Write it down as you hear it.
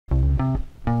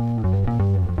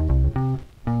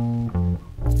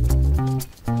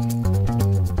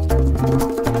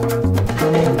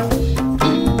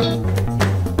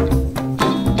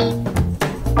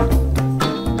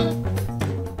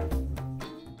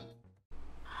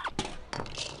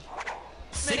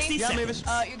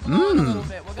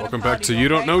Welcome back to You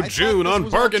Don't Know June on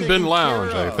Bargain Bin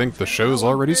Lounge. I think the show's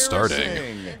already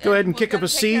starting. Go ahead and kick up a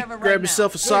seat, grab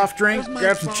yourself a soft drink,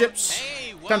 grab some chips.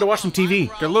 Time to watch some TV.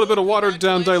 Got a little bit of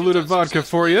watered-down diluted vodka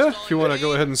for you, if you want to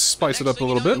go ahead and spice it up a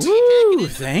little bit. Woo,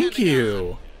 thank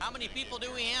you. How many people do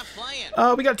we have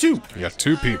playing? We got two. We got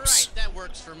two peeps. Right, that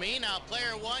works for me. Now,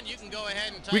 player one, you can go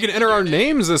ahead and We can enter our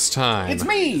names this time. It's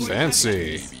me.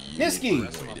 Fancy.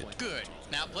 Niski. Good.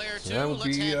 Now, player two, That would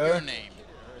let's be, have your name.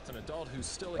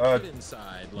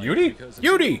 Yudi?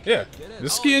 Yudi! Yeah.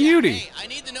 Niski and Yudi. Hey, I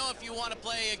need to know if you want to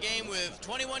play a game with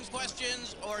 21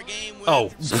 questions or a game with... Oh,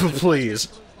 please.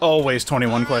 Always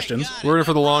 21 questions. We're in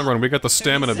for the long run. We got the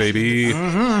stamina, baby.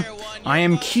 I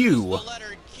am Q. The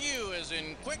letter Q is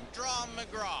in Quick Draw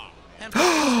McGraw.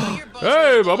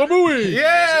 Hey, Baba Booey!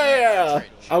 Yeah!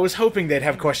 I was hoping they'd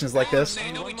have questions like this.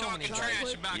 Don't be talking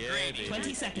trash about Grady.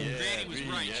 20 seconds. Grady was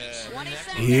righteous.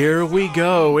 Here we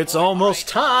go. It's almost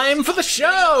time for the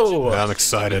show! I'm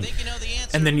excited.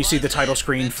 And then you see the title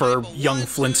screen for Young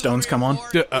Flintstones come on.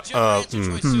 The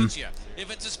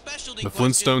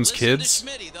Flintstones Kids?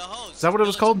 Is that what it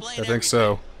was called? I think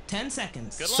so. 10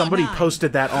 seconds. Somebody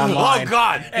posted that online. Oh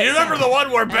god! You remember the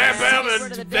one where Bam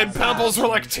Bam and Pebbles were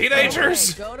like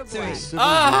teenagers?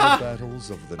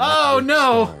 Oh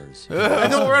no! I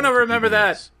don't want to remember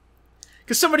that.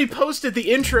 Because somebody posted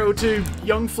the intro to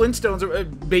Young Flintstones, or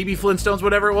Baby Flintstones,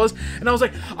 whatever it was, and I was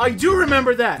like, I do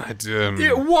remember that.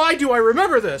 Why do I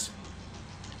remember this?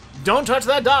 Don't touch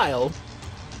that dial,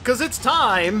 because it's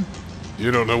time.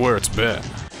 You don't know where it's been.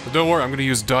 But don't worry, I'm gonna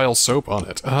use dial soap on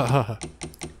it.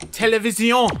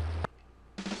 Television.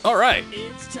 Alright.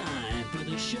 It's time for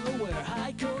the show where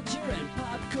high culture and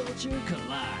pop culture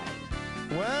collide.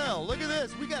 Well, look at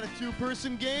this. We got a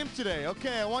two-person game today.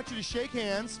 Okay, I want you to shake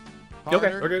hands.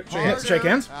 Okay. Shake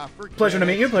hands. Pleasure to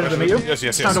meet you. Pleasure to meet you.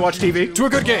 Yes. Time to watch TV. To a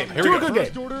good game. Here we go. To a good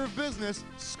First game. order of business,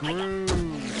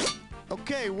 screws.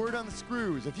 Okay, word on the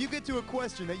screws. If you get to a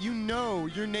question that you know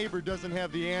your neighbor doesn't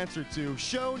have the answer to,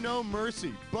 show no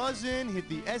mercy. Buzz in, hit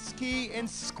the S key, and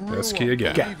screw S key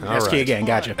again. Okay, All S key right. again.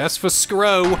 Gotcha. S for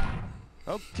screw.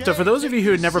 Okay, So for those of you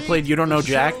who had never played You Don't Know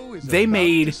Jack, they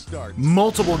made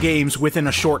multiple games within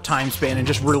a short time span and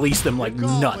just released them like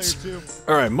nuts.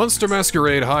 Alright, Monster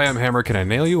Masquerade. Hi, I'm Hammer. Can I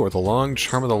nail you? Or The Long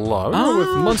Charm of the Law. We'll go with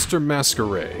Monster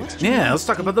Masquerade. Yeah, let's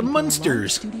talk about the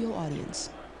Munsters. Studio audience.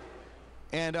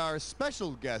 And our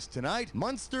special guest tonight,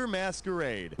 Monster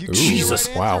Masquerade. You Ooh. give me the Jesus,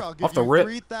 right wow. answer, I'll give Off the you rip.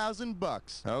 3,000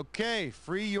 bucks. Okay,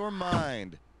 free your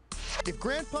mind. If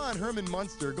Grandpa and Herman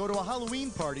Munster go to a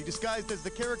Halloween party disguised as the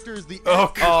characters the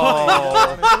actors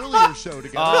on an earlier show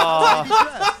together, how do they be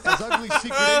dressed? As ugly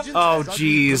secret agents, Oh, as ugly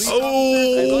jeez. police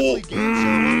officers, as ugly game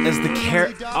show As the hosts, char-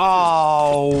 as ugly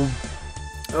doctors,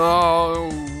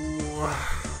 Oh.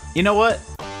 You know what?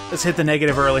 Let's hit the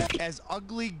negative early. As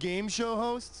ugly game show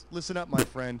hosts? Listen up, my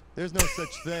friend. There's no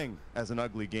such thing as an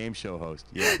ugly game show host.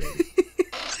 Yeah, baby.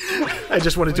 I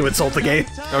just wanted to insult the game.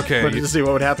 Okay, Wanted to see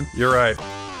what would happen. you're right.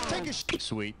 Take a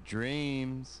sweet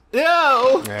dreams.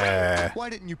 No! Why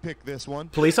didn't you pick this one?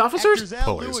 Police officers? Actors Al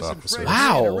Police Lewis and officers. Fred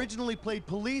Wow. Gwynne originally played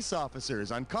police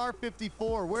officers on Car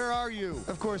 54. Where are you?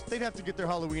 Of course, they'd have to get their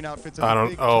Halloween outfits on I a don't.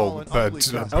 big, tall, Oh, and but ugly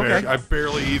costume. Okay. I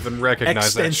barely even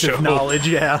recognize that show. Extensive knowledge,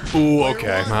 yeah. Ooh,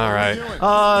 okay. All right.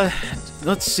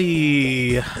 Let's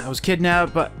see. I was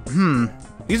kidnapped, but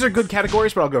these are good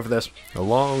categories, but I'll go for this. A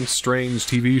long, strange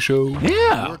TV show.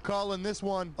 Yeah. We're calling this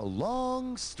one a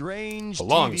long, strange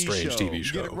TV show. You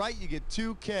get it right, you get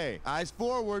 2K. Eyes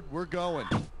forward, we're going.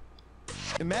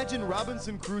 Imagine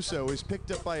Robinson Crusoe is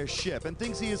picked up by a ship and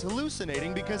thinks he is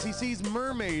hallucinating because he sees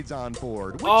mermaids on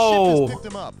board. Which ship has picked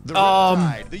him up? The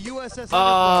Riptide, the USS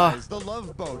Enterprise, the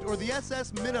Love Boat, or the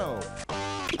SS Minnow?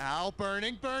 Al,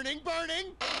 burning.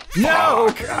 No!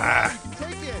 You can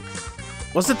take it.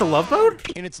 Was it the Love Boat?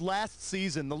 In its last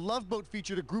season, the Love Boat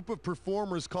featured a group of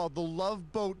performers called the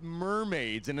Love Boat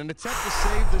Mermaids in an attempt to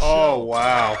save the show. Oh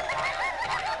wow.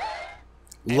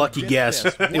 Lucky guess.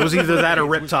 It was either that or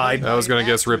Riptide. I was gonna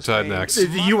guess Riptide next. The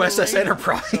USS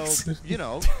Enterprise. So, you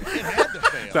know, it had to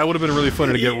fail. That would have been really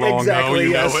funny to get wrong. Exactly,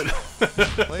 you yes. know it.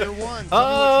 Player one. tell me what's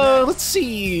next. Let's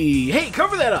see. Hey,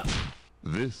 cover that up.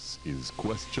 This is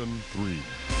question 3.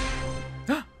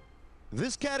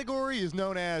 This category is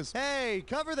known as, hey,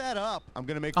 cover that up. I'm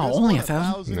going to make Oh, this only one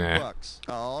 1,000? Nah. $1,000.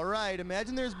 All right,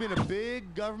 imagine there's been a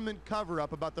big government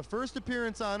cover-up about the first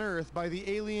appearance on Earth by the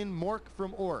alien Mork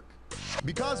from Ork.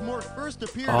 Because Mork first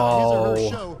appeared on his or her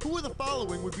show, who of the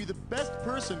following would be the best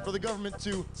person for the government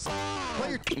to...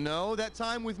 No, that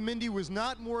time with Mindy was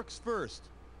not Mork's first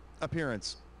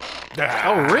appearance.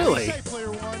 Oh, really? Say, player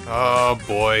one. Oh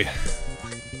boy.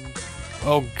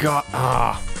 Oh god.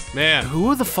 Man. Who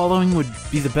of the following would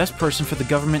be the best person for the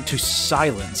government to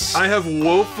silence? I have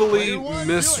woefully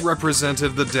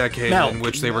misrepresented the decade No. in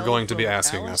which they were going to be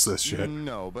asking us this shit.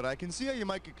 No, but I can see how you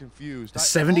might get confused.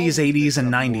 70s, 80s,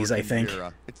 and 90s, I think.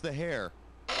 It's the hair.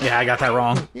 Yeah, I got that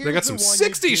wrong. They got some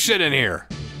 60s shit in here.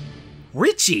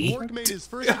 Richie? Mork made his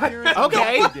first appearance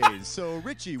Okay. in Days, so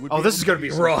Richie would Oh, this is gonna be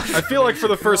rough. I feel like for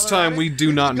the first time we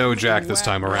do not know Jack this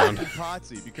time around.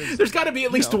 There's got to be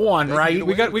at least one, right?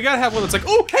 We got to have one that's like,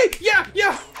 oh, hey,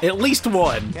 yeah. At least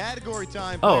one. Category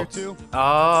time, Oh.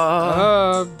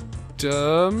 player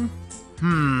 2.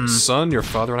 Son, your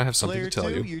father and I have something Player to tell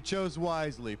 2, you. you chose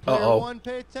wisely. Player 1,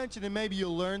 pay attention and maybe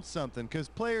you'll learn something, because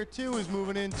player 2 is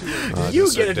moving into it. You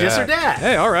get a diss or dat.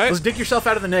 Hey, all right. Let's dig yourself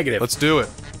out of the negative. Let's do it.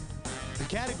 The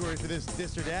category for this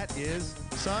diss or dat is,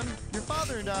 son, your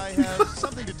father and I have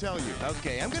something to tell you.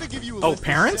 Okay, I'm going to give you a list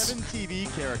parents? of 7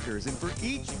 TV characters, and for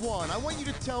each one, I want you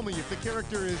to tell me if the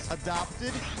character is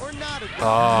adopted or not adopted.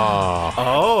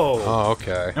 Oh,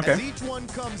 okay. Okay. As each one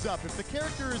comes up, if the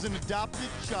character is an adopted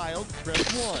child, press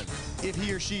 1. If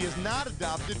he or she is not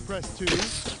adopted, press 2.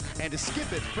 And to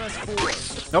skip it, press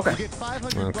 4. Okay. You get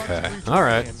 500 bucks Okay. for each All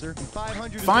right. answer, and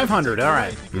 500 500, all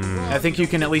right. I I think you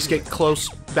can at least get close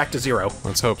back to 0.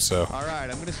 Let's hope so. All right,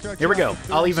 I'm going to start. Here we you go. off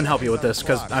with I'll 30 even help you with seconds this, on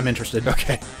because the clock. I'm interested.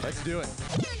 Okay. Let's do it.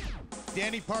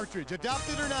 Danny Partridge,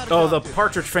 adopted or not Oh, the adopted?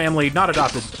 Partridge Family, not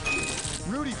adopted.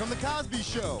 Rudy from The Cosby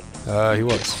Show. He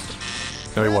was.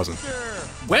 No, he wasn't.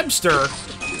 Webster. Webster.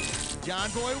 John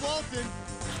Boy Walton.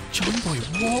 John Boy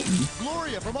Walton.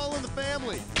 Gloria from All in the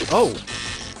Family. Oh.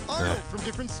 Arnold from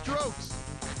Different Strokes.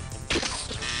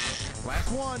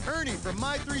 Last one, Ernie from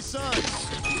My Three Sons.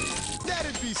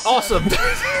 That'd be Awesome.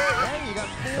 Hey, you got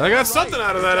I got something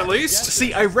out of that at least.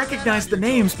 See, I recognize the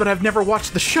names, but I've never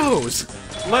watched the shows.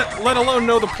 Let alone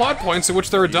know the plot points in which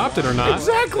they're adopted or not.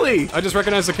 Exactly. I just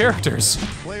recognize the characters.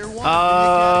 Player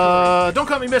 1. Don't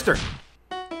call me Mister.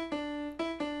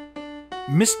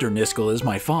 Mr. Niskel is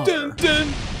my father. Dun,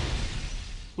 dun.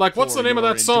 Like, what's the name of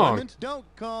that song? Don't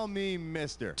call me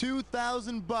Mister.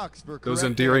 $2,000 for Those correct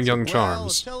endearing young answer. Well,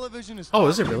 charms. if television is Oh,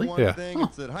 is it taught me really? one Yeah. thing, Huh.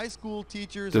 it's that high school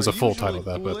teachers There's are a full usually title of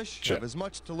that, but foolish, shit. have as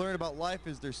much to learn about life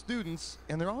as their students,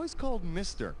 and they're always called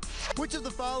Mister. Which of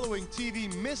the following TV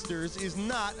Misters is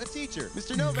not a teacher?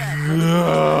 Mr. Novak from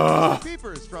Mr.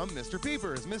 Peepers from Mr.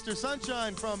 Peepers, Mr.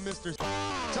 Sunshine from Mr.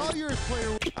 It's all yours,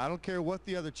 player. I don't care what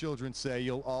the other children say,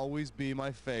 you'll always be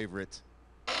my favorite.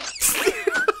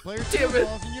 Player 2,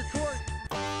 balls in your court.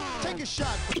 Take a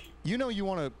shot. You know you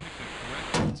want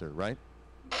to answer, right?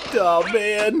 Oh, For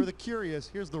man. the curious,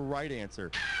 here's the right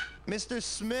answer. Mr.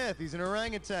 Smith, he's an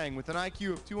orangutan with an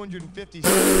IQ of 250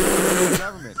 the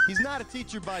government. He's not a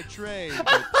teacher by trade,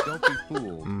 but don't be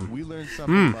fooled. We learned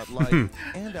something about life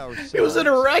and ourselves. It was an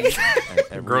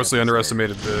orangutan. Grossly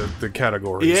underestimated the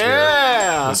categories here.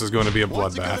 Yeah. This is going to be a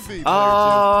What's it gonna bloodbath. be,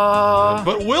 player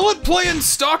But will it play in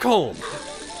Stockholm?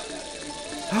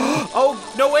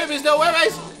 Oh, no waves, no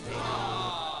waves.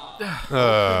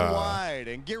 wide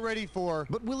and get ready for,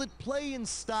 but will it play in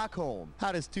Stockholm?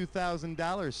 How does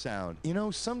 $2,000 sound? You know,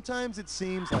 sometimes it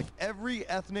seems like every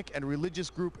ethnic and religious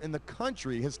group in the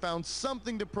country has found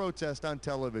something to protest on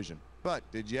television. But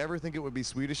did you ever think it would be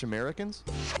Swedish Americans?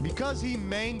 Because he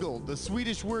mangled the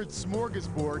Swedish word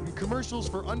smorgasbord in commercials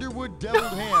for Underwood deviled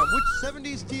ham, which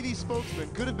 70s TV spokesman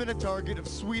could have been a target of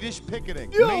Swedish picketing.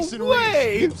 No Mason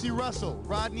way! Reese, Nipsey Russell,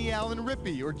 Rodney Allen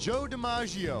Rippey, or Joe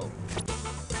DiMaggio.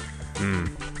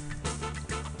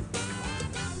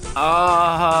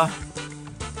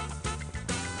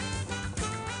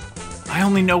 I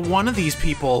only know one of these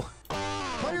people.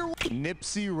 Player 1,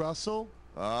 Nipsey Russell?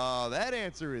 Oh, that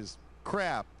answer is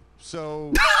crap.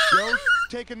 So go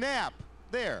take a nap.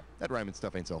 There. That rhyming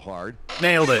stuff ain't so hard.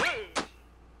 Nailed it.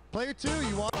 Player 2,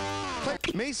 you want?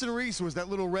 Mason Reese was that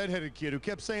little redheaded kid who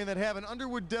kept saying that having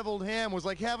Underwood deviled ham was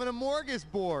like having a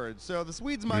smorgasbord. So the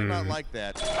Swedes might not like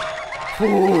that. I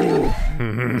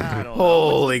don't know.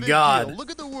 Holy It's a big God. deal.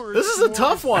 Look at the words. This is a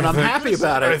tough one. I'm happy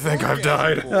about I it. think I've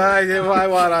died. I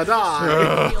wanna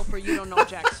die. Feel for you don't know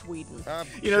Jack Sweden.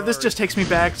 You know, this just takes me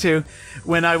back to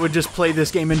when I would just play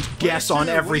this game and guess on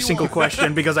every single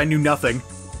question because I knew nothing.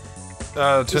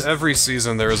 To every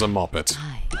season, there is a Muppet.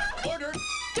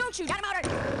 Don't you?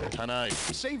 Tonight.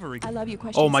 Savory. I love you.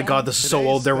 Question Oh my 7. God, this is so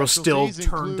old. There were still Today's specialties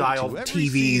include, turn-dial to every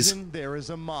TVs. season, there is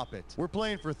a Moppet. We're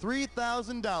playing for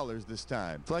 $3,000 this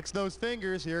time. Flex those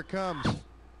fingers, here it comes.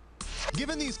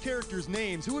 Given these characters'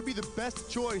 names, who would be the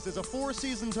best choice as a Four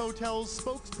Seasons Hotel's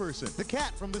spokesperson? The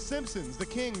cat from The Simpsons, the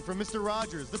king from Mr.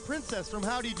 Rogers, the princess from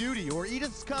Howdy Doody, or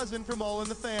Edith's cousin from All in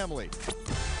the Family?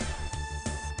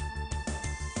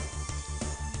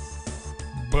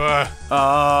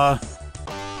 Buh.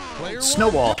 Player one.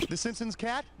 Snowball. The Simpsons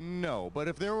cat? No, but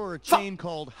if there were a chain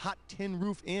called Hot Tin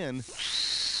Roof Inn.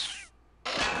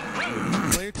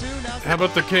 Player two. Now How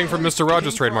about the king from Mr.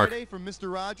 Rogers' trademark? Friday from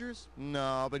Mr. Rogers?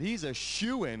 No, but he's a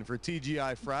shoo-in for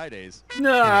TGI Fridays.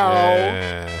 No.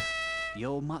 Yeah.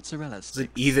 Your mozzarella's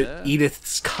Is it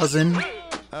Edith's cousin?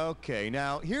 Okay,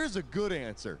 now here's a good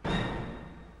answer.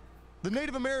 The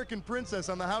Native American princess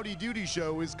on the Howdy Doody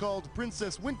show is called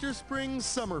Princess Winter, Spring,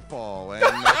 Summer, Fall, and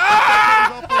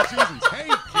all 4 seasons. Hey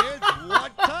kids,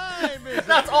 what time is it?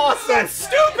 That's awesome. That's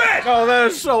stupid. Oh, that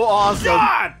is so awesome.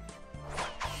 God.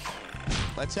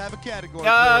 Let's have a category.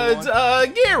 Player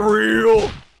one. Get real.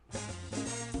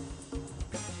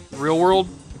 Real world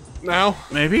now?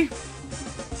 Maybe.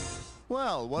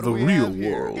 Well, what The do we real have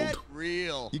here? world. Get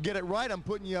real. You get it right, I'm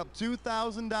putting you up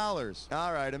 $2,000.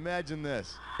 All right, imagine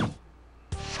this.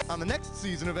 On the next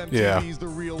season of MTV's The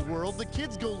Real World, the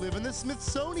kids go live in the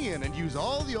Smithsonian and use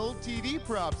all the old TV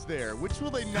props there. Which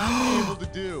will they not be able to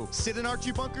do? Sit in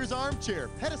Archie Bunker's armchair,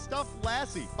 pet a stuffed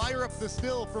lassie, fire up the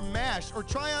still from MASH, or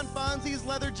try on Fonzie's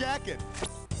leather jacket.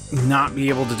 Not be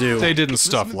able to do. They didn't The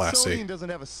stuff Smithsonian Lassie. doesn't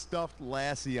have a stuffed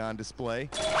lassie on display.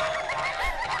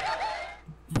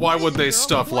 Why would they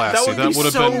stuff Lassie? That would be would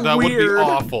have so been that would be weird.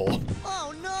 awful.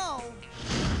 Oh no!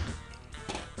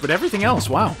 But everything else,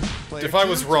 wow. If I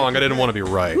was wrong, I didn't want to be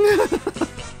right.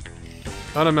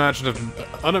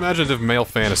 Unimaginative male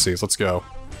fantasies. Let's go.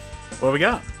 What do we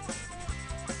got?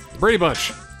 Brady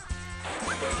Bunch.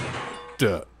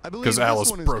 Duh. I believe Because this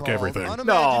Alice one is broke called everything. Unimaginative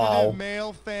No.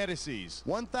 Male Fantasies.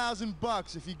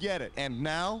 $1,000 if you get it. And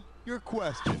now, your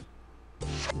question.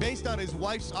 Based on his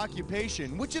wife's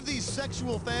occupation, which of these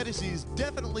sexual fantasies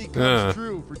definitely comes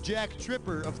true for Jack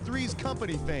Tripper of Three's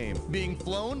Company fame? Being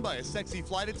flown by a sexy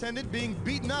flight attendant, being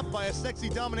beaten up by a sexy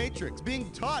dominatrix, being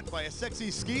taught by a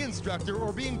sexy ski instructor,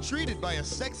 or being treated by a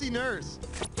sexy nurse?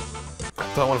 I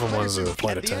thought one of them was a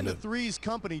flight At the end of attendant. Three's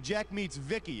Company, Jack meets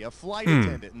Vicky, a flight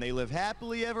attendant, and they live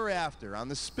happily ever after on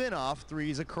the spin-off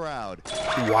Three's a Crowd.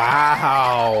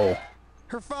 Wow.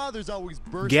 Her father's always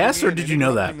bursting Guess, or in did and you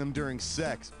know that? interrupting them during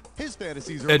sex. His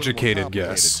fantasies are a little more Educated complicated.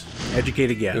 guess.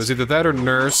 Educated It guess. was either that or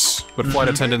nurse, but flight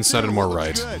attendant sounded more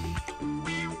right.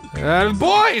 Good.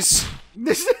 Boys!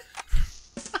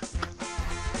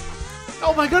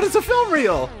 Oh my god, it's a film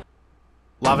reel!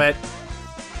 Love it.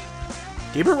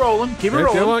 Keep it rolling, keep it Yeah,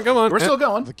 rolling. come on, come on. We're still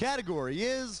going. The category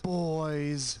is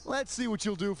boys. Let's see what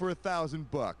you'll do for $1,000.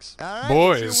 All right,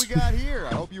 Boys. Let's see what we got here.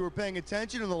 I hope you were paying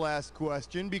attention in the last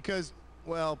question because,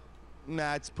 well,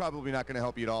 nah, it's probably not going to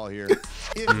help you at all here.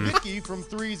 If Vicky from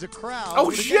Three's a Crowd. Oh,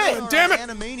 was shit, against our damn it.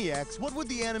 Animaniacs, what would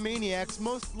the Animaniacs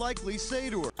most likely say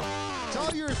to her? It's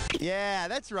all yours. Yeah,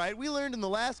 that's right. We learned in the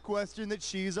last question that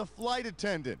she's a flight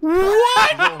attendant.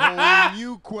 What? A whole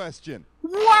new question.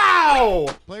 Wow!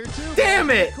 Player two. Damn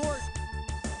it. Court.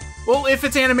 Well, if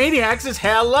it's Animaniacs, it's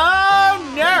Hello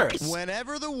Nurse!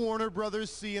 Whenever the Warner Brothers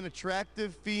see an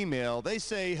attractive female, they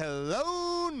say,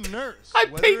 "Hello, nurse." I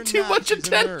whether paid or too not much she's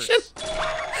a attention. nurse.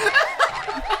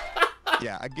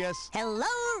 Yeah, I guess Hello,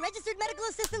 registered medical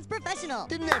assistance professional.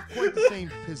 didn't have quite the same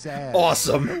pizzazz.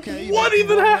 Awesome. Okay, you What got even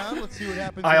some more happened? round. Let's see what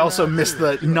happens I in also round missed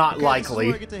two. the not Okay, likely. This is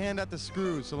where I get to hand out the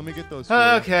screws, so let me get those for you.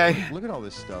 Okay. Look at all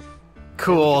this stuff.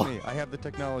 Cool. Look at me. I have the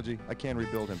technology. I can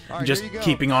rebuild him. All right, Just here you go.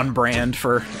 keeping on brand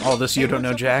for all this you Hey, don't know,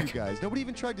 what's up with Jack. you guys? Nobody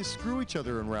even tried to screw each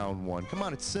other in round one. Come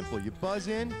on, it's simple. You buzz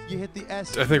in, you hit the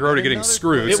S. I think we're already getting Another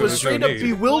screwed, It so was there's no straight up need.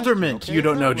 bewilderment, Okay, you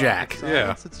don't it's know, not rocket Jack. Yeah.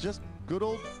 science. It's just good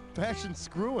old-fashioned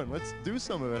screwing. Let's do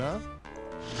some of it, huh?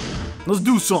 Let's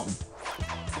do something.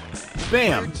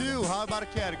 Player Bam. two, how about a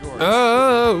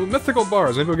category? Mythical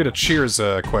bars. Maybe we'll get a Cheers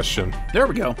question. There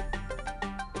we go.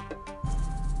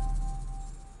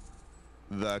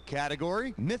 The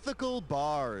category, mythical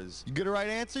bars. You get a right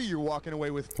answer, you're walking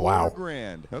away with $4 Wow.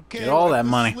 grand. Okay, Get all wipe that the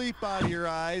money. sleep out of your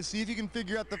eyes. See if you can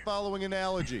figure out the following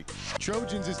analogy.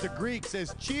 Trojans is to Greeks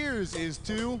as Cheers is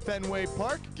to Fenway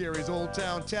Park, Gary's Old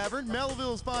Town Tavern,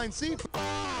 Melville's Fine Seafood.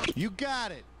 You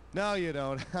got it. No, you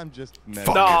don't. I'm just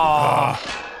messing.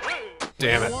 Aw.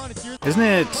 Damn it. Go on, it's your Isn't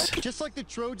it? Just like the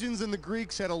Trojans and the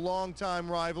Greeks had a long-time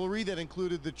rivalry that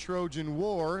included the Trojan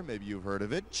War, maybe you've heard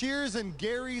of it, Cheers and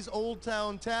Gary's Old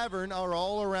Town Tavern are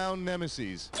all-around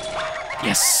nemesis.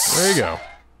 Yes. There you go.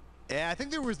 Yeah, I think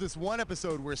there was this one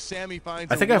episode where Sammy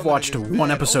finds I think I've watched one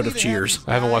one episode of Cheers.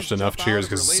 I haven't watched enough Cheers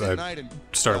 'cause I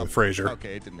started with Frasier.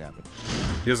 Okay, it didn't happen.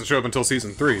 He doesn't show up until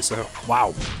season 3, so.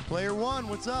 Wow. Player one,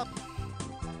 what's up?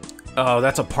 Oh,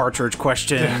 that's a Partridge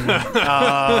question.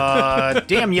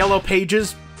 Damn Yellow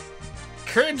Pages.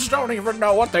 Kids don't even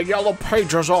know what the yellow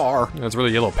pages are. It's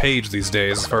really Yellow Page these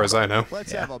days, as far as I know.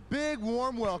 Let's have a big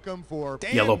warm welcome for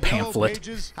Yellow pamphlet.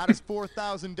 Pages. How does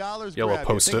 $4,000 Yellow grab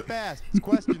Post-it. you? Think fast. It's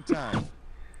question time.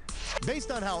 Based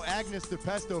on how Agnes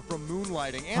DePesto from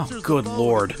Moonlighting answers good the phone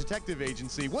lord. at the detective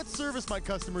agency, what service might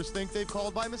customers think they've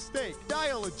called by mistake?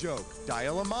 Dial a joke,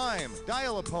 dial a mime,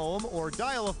 dial a poem, or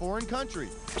dial a foreign country.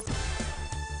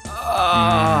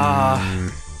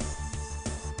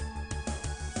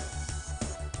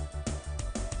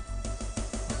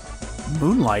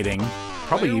 Moonlighting.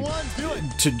 Probably Player one, do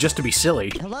it. just to be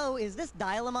silly. Hello, is this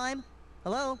Dial-A-Mime?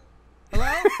 Hello? Hello?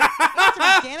 Answer me,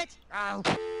 damn it! Oh.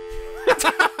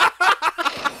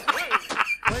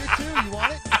 Player two, you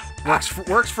want it? Works for me.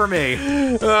 Works for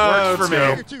me.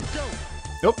 Player two, go.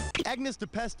 Nope. Agnes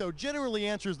DePesto generally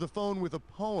answers the phone with a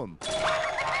poem.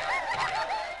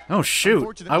 Oh shoot!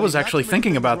 Unfortunately, I was not actually too many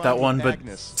thinking things about that rhyme one, with but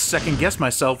Agnes. second-guessed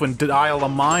myself when Dial a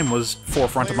Mime was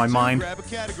forefront of my Player two, mind. grab a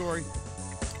category.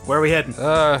 Where are we heading?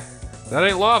 That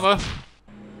ain't lava.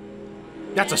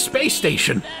 That's a space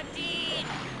station.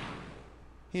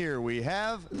 Here we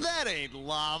have That Ain't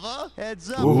Lava.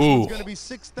 Heads up, Ooh. this one's gonna be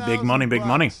 6,000. Big money, big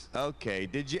money. Okay,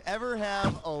 did you ever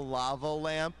have a lava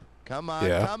lamp? Come on,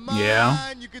 Yeah. come on.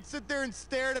 Yeah. You could sit there and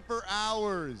stare at it for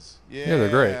hours. Yeah, they're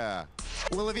great.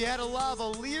 Well, if you had a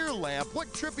lavalier lamp, what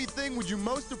trippy thing would you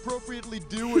most appropriately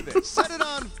do with it? Set it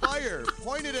on fire,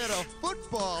 point it at a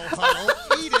football huddle,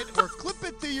 eat it, or clip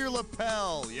it to your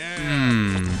lapel.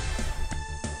 Yeah.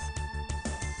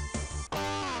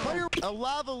 A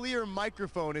lavalier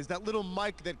microphone is that little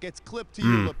mic that gets clipped to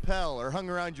your lapel or hung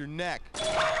around your neck.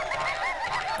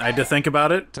 I had to think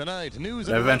about it. Tonight, news.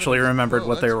 I eventually remembered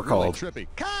what they that's were really called. Trippy.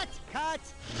 Cut! Cut!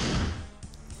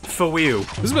 For you.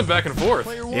 This has been back and forth.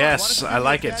 Player one, Yes, why don't I you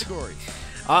like pick a it. category?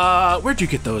 Where'd you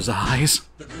get those eyes?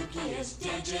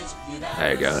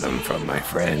 I got them from my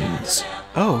friends.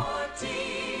 Oh,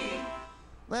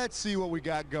 Let's see what we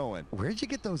got going. Where'd you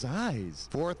get those eyes?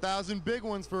 4,000 big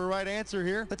ones for a right answer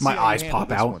here. Let's my see how you eyes handle pop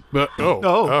this out. one. But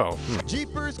Oh.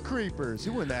 Jeepers Creepers.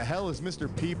 Who in the hell is Mr.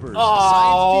 Peepers? Oh.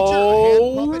 A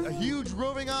science teacher, a hand puppet, a huge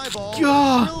roving eyeball,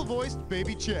 God. a shrill-voiced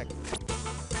baby chick.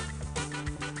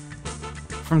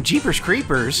 From Jeepers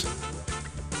Creepers.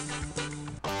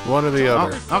 One or the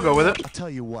other. I'll go with it. I'll tell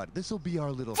you what, this will be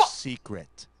our little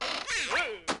secret.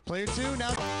 Player two,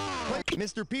 now.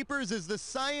 Mr. Peepers is the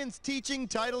science teaching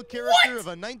title character of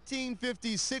a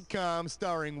 1950s sitcom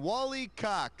starring Wally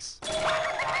Cox.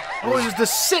 Oh, this is the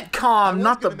sitcom,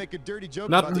 not the. Make a dirty joke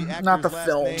not- about the not the actor's last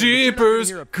film. name, but you're not gonna Jeepers,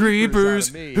 hear a Peepers Creepers, out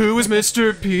of me. who is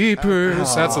Mr.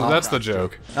 Peepers? That's the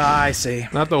joke. I see.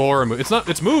 Not the horror movie.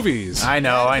 It's movies. I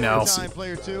know. Time,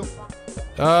 player two.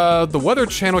 The Weather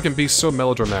Channel can be so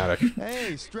melodramatic.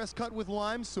 Hey, stress cut with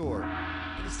lime sore.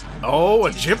 Oh,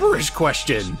 a gibberish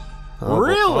question.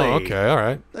 Really? Oh, okay, all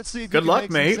right. Let's see if Good you can luck,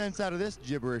 make mate. some sense out of this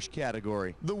gibberish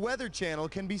category. The Weather Channel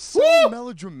can be so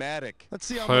melodramatic. Let's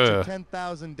see how much of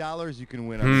 $10,000 you can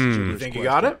win on this gibberish You think you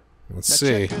question. got it? Let's Now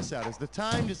see. check this out. As the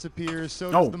time disappears, so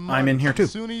Oh, does the money. I'm in here too. The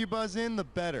sooner you buzz in, the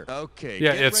better. Okay.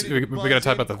 Yeah, get it's- ready to we gotta buzz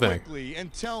type in out the thing. quickly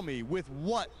and tell me, with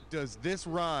what does this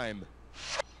rhyme?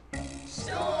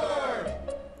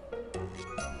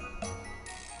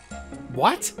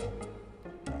 What?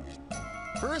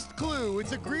 First clue,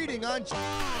 it's a greeting on.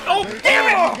 Oh,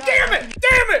 damn it! Damn it!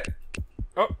 Damn it!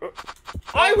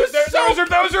 I was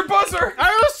that was your buzzer!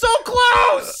 I was so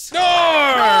close!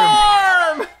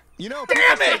 Storm! You know, Damn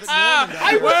people say it! that Norman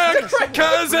I got- was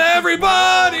Cause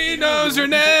everybody knows your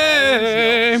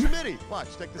name. Smitty, watch,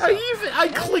 check this out. I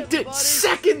clicked it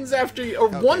seconds after you, or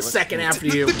 1 let's second do it. after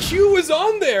you. The cue was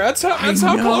on there. That's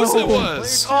how know. close it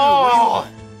was. Oh,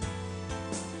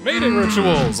 Mating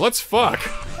rituals. Let's fuck.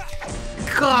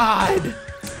 God!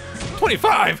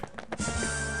 25.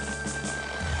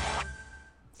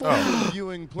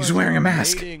 He's wearing a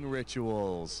mask. Mating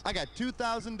rituals. I got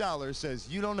 $2,000. Says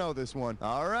you don't know this one.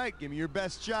 All right, give me your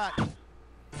best shot.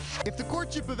 If the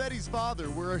courtship of Eddie's father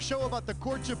were a show about the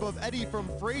courtship of Eddie from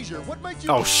Frasier, what might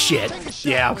you? Oh, shit. Take a shot,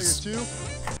 Yeah. player two.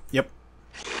 Yep.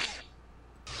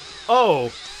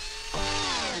 Oh.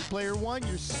 Player one,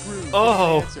 you're screwed.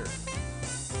 Oh. Answer.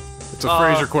 It's a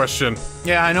Frasier question.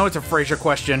 Yeah, I know it's a Frasier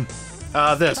question.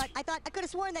 This. But I thought I could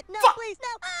have sworn that. No, please, no!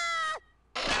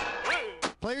 Ah!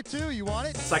 Player two, you want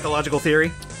it? Psychological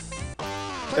theory.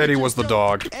 Player Eddie two, was the go.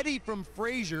 dog. Eddie from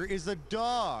Frasier is a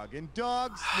dog, and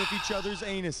dogs sniff each other's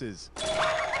anuses.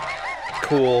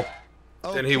 Cool.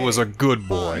 And he was a good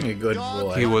boy. Fine. A good Dogs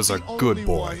boy. He aren't was a the good only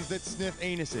boy. ones that sniff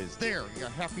anuses. There, you're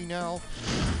happy now.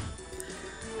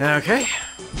 Okay.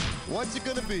 What's it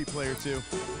gonna be, player two?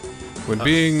 When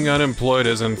being unemployed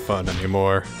isn't fun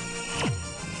anymore.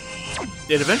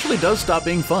 It eventually does stop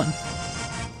being fun.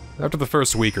 After the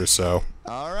first week or so.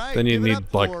 All right. Then you give it need,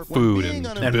 up like, for food being and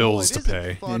unemployed bills to isn't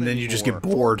pay. fun And then you just anymore. get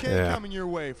bored. 4K Yeah. coming your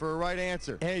way for a right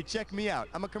answer. Hey, check me out.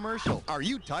 I'm a commercial. Are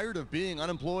you tired of being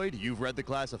unemployed? You've read the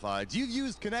classifieds. You've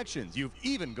used connections. You've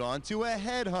even gone to a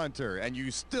headhunter, and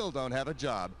you still don't have a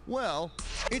job. Well,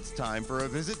 it's time for a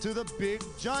visit to the big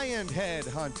giant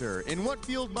headhunter. In what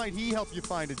field might he help you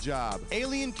find a job?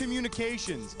 Alien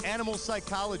communications, animal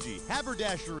psychology,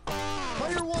 haberdashery.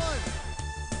 Player one.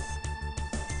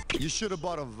 You should have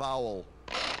bought a vowel.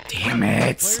 Damn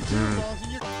it. Player two, balls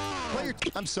in your...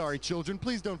 I'm sorry, children.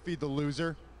 Please don't feed the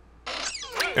loser.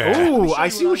 Oh, I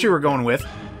see what you were going with.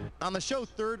 On the show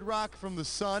Third Rock from the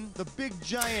Sun, the big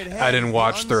giant head I didn't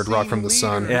watch Third Rock from the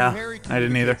Sun. Yeah, Harry I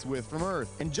didn't either. communicates with from Earth.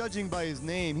 And judging by his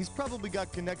name, he's probably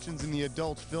got connections in the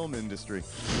adult film industry.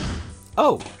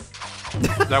 Oh.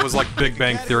 That was like Big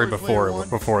Bang Theory before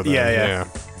that. Yeah.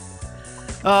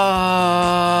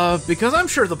 Because I'm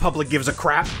sure the public gives a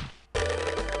crap. I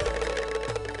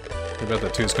bet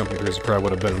that Two's Company Cruise probably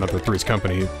would have been another Three's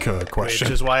Company question.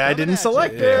 Which is why I didn't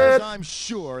select Because it. I'm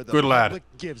sure the Good lad. public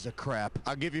gives a crap.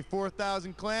 I'll give you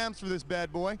 4,000 clams for this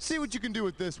bad boy. See what you can do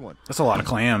with this one. That's a lot of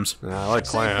clams. I like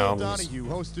Say Phil clams. Donahue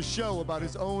hosts a show about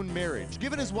his own marriage.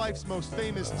 Given his wife's most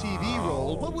famous TV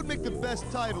role, what would make the best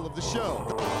title of the show?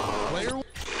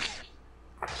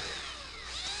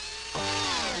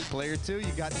 Player two,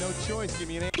 you got no choice. Give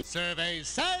me an answer. Survey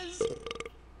says.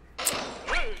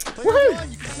 Player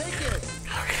one, you can take it.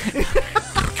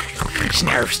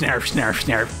 Snarf, snarf, snarf,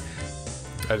 snarf.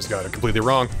 I just got it completely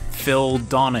wrong. Phil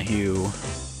Donahue.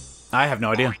 I have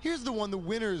no idea. Here's the one the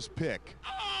winners pick.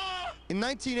 In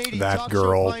 1980, That talk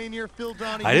girl. show pioneer Phil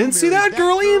Donahue I didn't see married that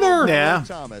girl either. Yeah.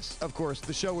 Thomas. Of course,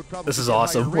 the show would probably This is get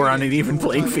awesome. higher We're on an ratings even if it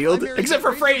was playing on field, I married except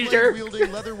for a razor Frasier.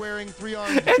 blade-wielding, leather-wearing,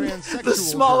 three-armed And transsexual the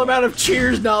small girl. amount of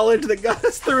Cheers knowledge that got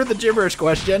us through the gibberish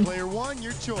question. Player one,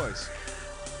 your choice.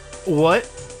 What?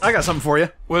 I got something for you.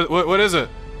 What is it?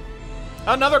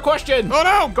 Another question. Oh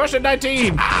no! Question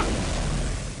 19.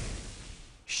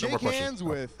 Shake questions. hands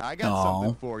with. I got Aw.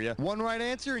 something for you. One right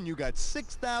answer, and you got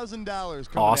 $6,000 coming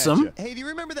Awesome. at you. Hey, do you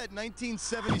remember that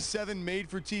 1977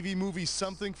 made-for-TV movie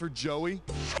Something for Joey?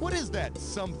 What is that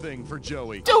Something for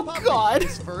Joey? Oh, Puppy, God.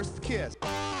 His first kiss.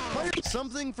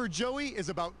 Something for Joey is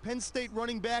about Penn State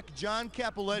running back John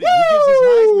Capoletti, who gives his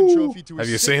Heisman Trophy to his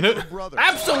Have you sick seen it? little brother.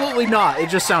 Absolutely not. It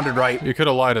just sounded right. You could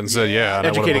have lied and said yeah, and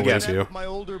I would have Educated believed guess. you. My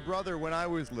older brother when I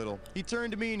was little. He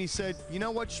turned to me and he said, "You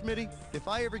know what, Schmitty? If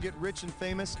I ever get rich and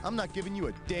famous, I'm not giving you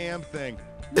a damn thing."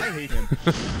 I hate him.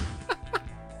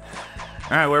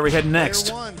 All right, where are we heading next?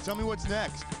 Player one, tell me what's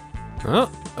next.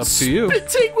 Well, up to you. Spit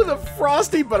take with a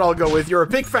frosty, but I'll go with you're a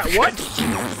big fat what?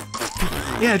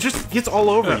 Yeah, it just gets all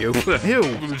over you.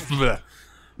 Ew.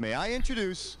 May I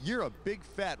introduce, you're a big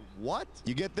fat what?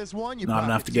 You get this one? You Not pocket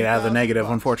enough to get out of the 2,000 negative,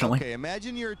 bucks. unfortunately. Okay,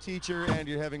 imagine you're a teacher and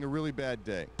you're having a really bad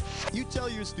day. You tell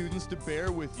your students to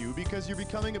bear with you because you're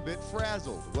becoming a bit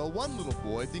frazzled. Well, one little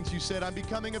boy thinks you said, "I'm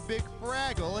becoming a big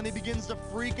fraggle," and he begins to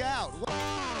freak out.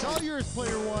 It's all yours,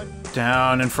 player one.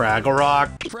 Down in Fraggle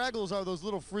Rock. Fraggles are those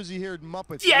little frizzy-haired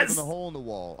Muppets Yes! that live in the hole in the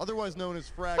wall, otherwise known as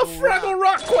A Fraggle Fraggle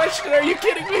Rock question? Are you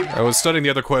kidding me? I was studying the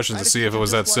other questions to see if it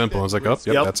was that simple. I was like, oh,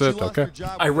 yep, that's it. Okay.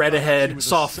 I read ahead,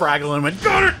 saw Fraggle, and went,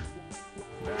 got it!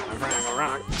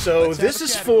 So this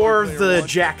is for the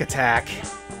Jack Attack.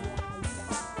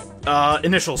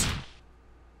 Initials.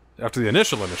 After the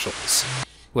initials.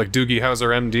 Like Doogie Howser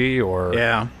MD or...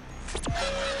 Yeah.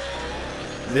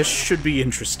 This should be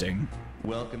interesting.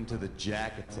 Welcome to the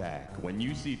Jack Attack. When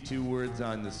you see two words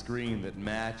on the screen that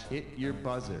match, hit your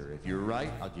buzzer. If you're right,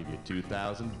 I'll give you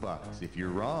 2,000 bucks. If you're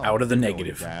wrong, Out of the you're going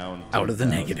negative. down Out of the 2,000.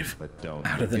 negative. But don't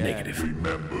Out of the forget, negative.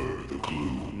 Remember the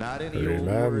clue. Not any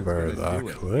Remember old words the gonna do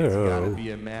it. clue. It's gotta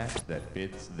be a match that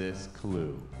fits this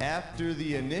clue. After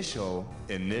the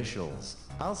initials.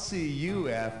 I'll see you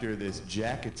after this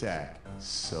Jack Attack.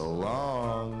 So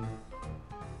long.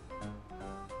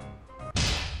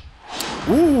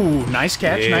 Ooh, nice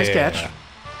catch, nice Yeah. catch.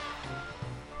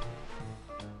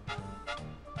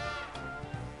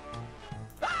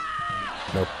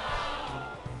 Nope.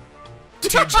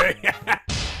 TJ.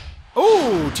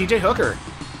 Ooh, TJ Hooker.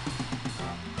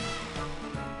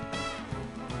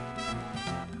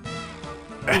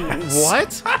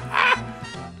 What?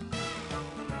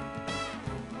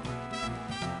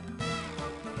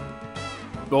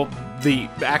 Well, the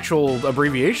actual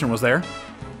abbreviation was there.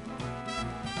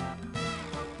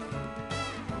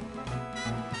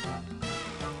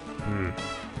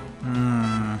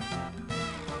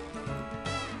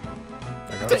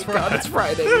 Thank God it's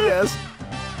Friday, yes.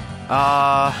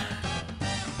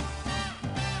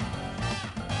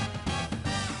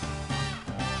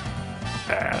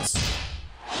 Ass.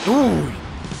 Ooh,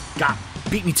 God,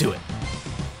 beat me to it.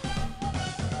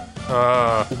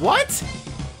 What?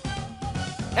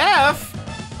 F?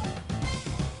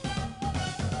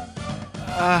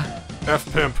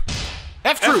 F-Pimp.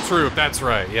 F-Troop. F-Troop, that's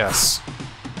right, yes.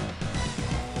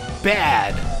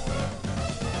 Bad.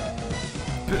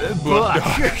 Buck.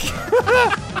 Troop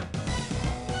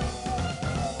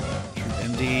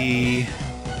MD.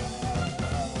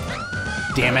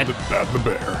 Damn it. The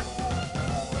bear.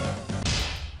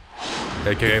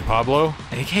 AKA Pablo?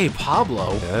 AKA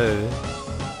Pablo?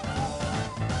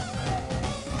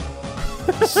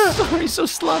 Sorry, so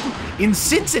sloppy. In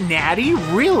Cincinnati?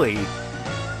 Really?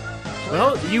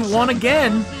 Well, you won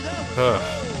again. Let's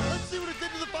see what it did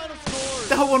to the final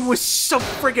score. That one was so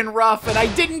friggin' rough, and I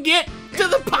didn't get to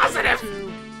the positive.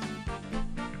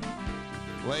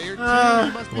 Player two,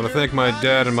 I want to thank my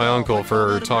dad and my uncle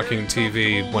for talking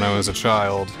TV when I was a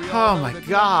child. Oh my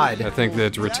God. I think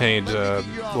that retained a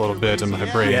little bit in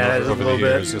my brain over the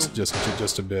years,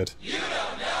 just a bit.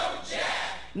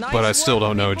 But I still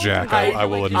don't know Jack, I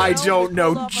will admit. I don't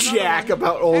know jack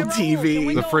about old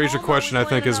TV. The Frasier question, I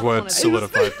think, is what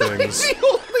solidified things.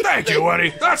 Thank you,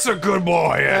 Eddie. That's a good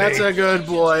boy, Eddie. That's a good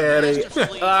boy, Eddie.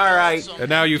 All right. And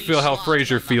now you feel how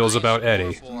Frasier feels about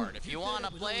Eddie.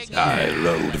 I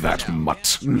load that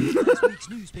mutt.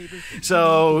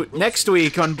 So, next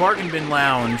week on Bargain Bin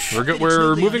Lounge...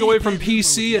 We're moving away from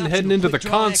PC and heading into the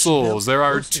consoles. There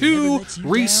are two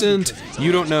recent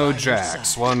You Don't Know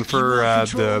Jacks. One for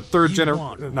the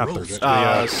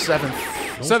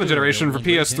seventh generation for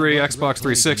PS3, Xbox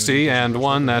 360, and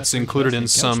one that's included in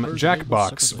some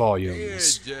Jackbox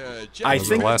volumes. I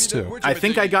Those are the last two. I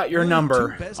think I got your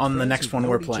number on the next one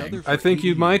we're playing. I think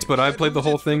you might, but I played the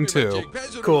whole thing too.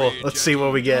 Cool. Let's see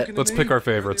what we get. Let's pick our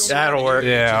favorites. That'll work.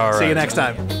 Yeah, all right. See you next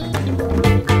time.